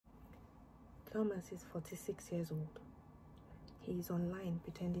Thomas is 46 years old. He is online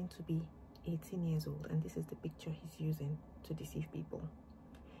pretending to be 18 years old, and this is the picture he's using to deceive people.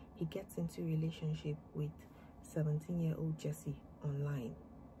 He gets into a relationship with 17-year-old Jessie online.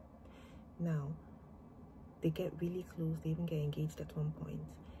 Now, they get really close. They even get engaged at one point.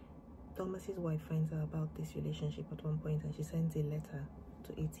 Thomas's wife finds out about this relationship at one point, and she sends a letter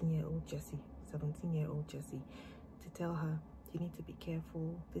to 18-year-old Jessie, 17-year-old Jessie, to tell her, you need to be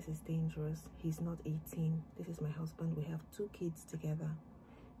careful. This is dangerous. He's not 18. This is my husband. We have 2 kids together.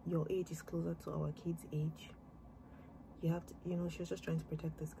 Your age is closer to our kids' age. You have to, she was just trying to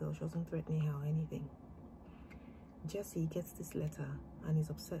protect this girl. She wasn't threatening her or anything. Jessie gets this letter and is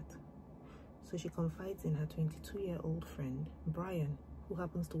upset. So she confides in her 22-year-old friend, Brian, who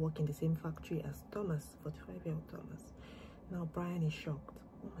happens to work in the same factory as Thomas, 45-year-old Thomas. Now Brian is shocked.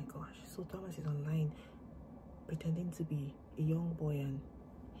 Oh my gosh. So Thomas is online pretending to be a young boy, and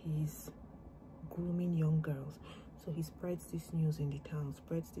he's grooming young girls. So he spreads this news in the town,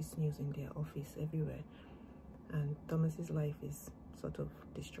 spreads this news in their office, everywhere. And Thomas's life is sort of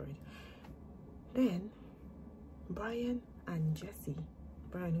destroyed. Then Brian and Jessie,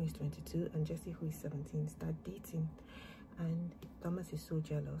 Brian who is 22 and Jessie who is 17, start dating, and Thomas is so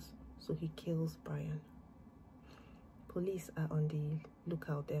jealous, so he kills Brian. Police are on the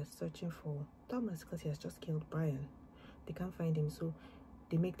lookout. They're searching for Thomas because he has just killed Brian. They can't find him, so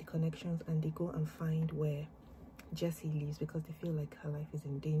they make the connections and they go and find where Jessie lives because they feel like her life is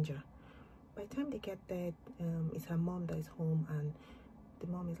in danger. By the time they get there, it's her mom that is home, and the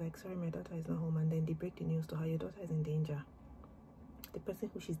mom is like, sorry, my daughter is not home. And then they break the news to her, your daughter is in danger. The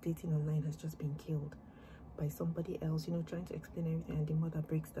person who she's dating online has just been killed by somebody else, trying to explain everything, and the mother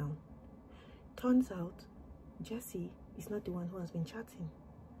breaks down. Turns out Jessie is not the one who has been chatting.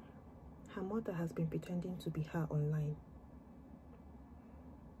 Her mother has been pretending to be her online.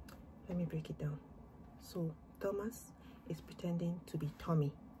 Let me break it down. So Thomas is pretending to be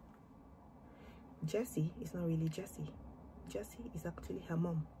Tommy. Jessie is not really Jessie. Jessie is actually her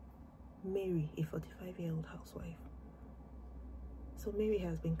mom, Mary, a 45-year-old housewife. So Mary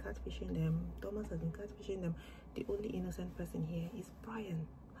has been catfishing them. Thomas has been catfishing them. The only innocent person here is Brian,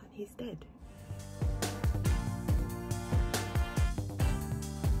 and he's dead.